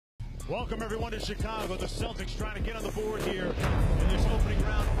Welcome everyone to Chicago. The Celtics trying to get on the board here in this opening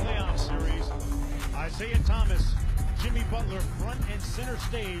round playoff series. Isaiah Thomas, Jimmy Butler front and center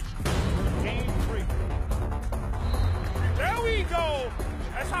stage for game 3. There we go.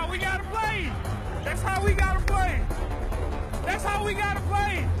 That's how we gotta play. That's how we gotta play. That's how we gotta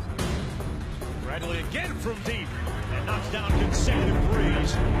play. Bradley again from deep and knocks down consecutive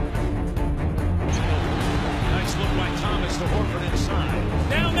threes. Nice look by Thomas to Horford inside.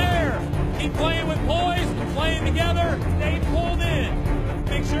 Down there. Keep playing with poise. Keep playing together. Stay pulled in.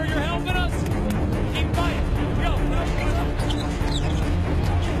 Make sure you're helping us. Keep fighting. Go.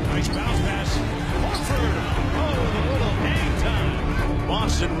 Nice bounce pass. Horford. Oh, with a little hang time.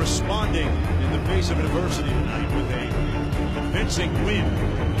 Boston responding in the face of adversity tonight with a convincing win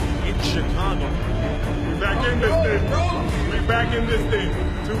in Chicago. We back in this thing. We back in this thing.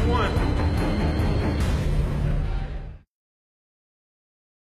 2-1.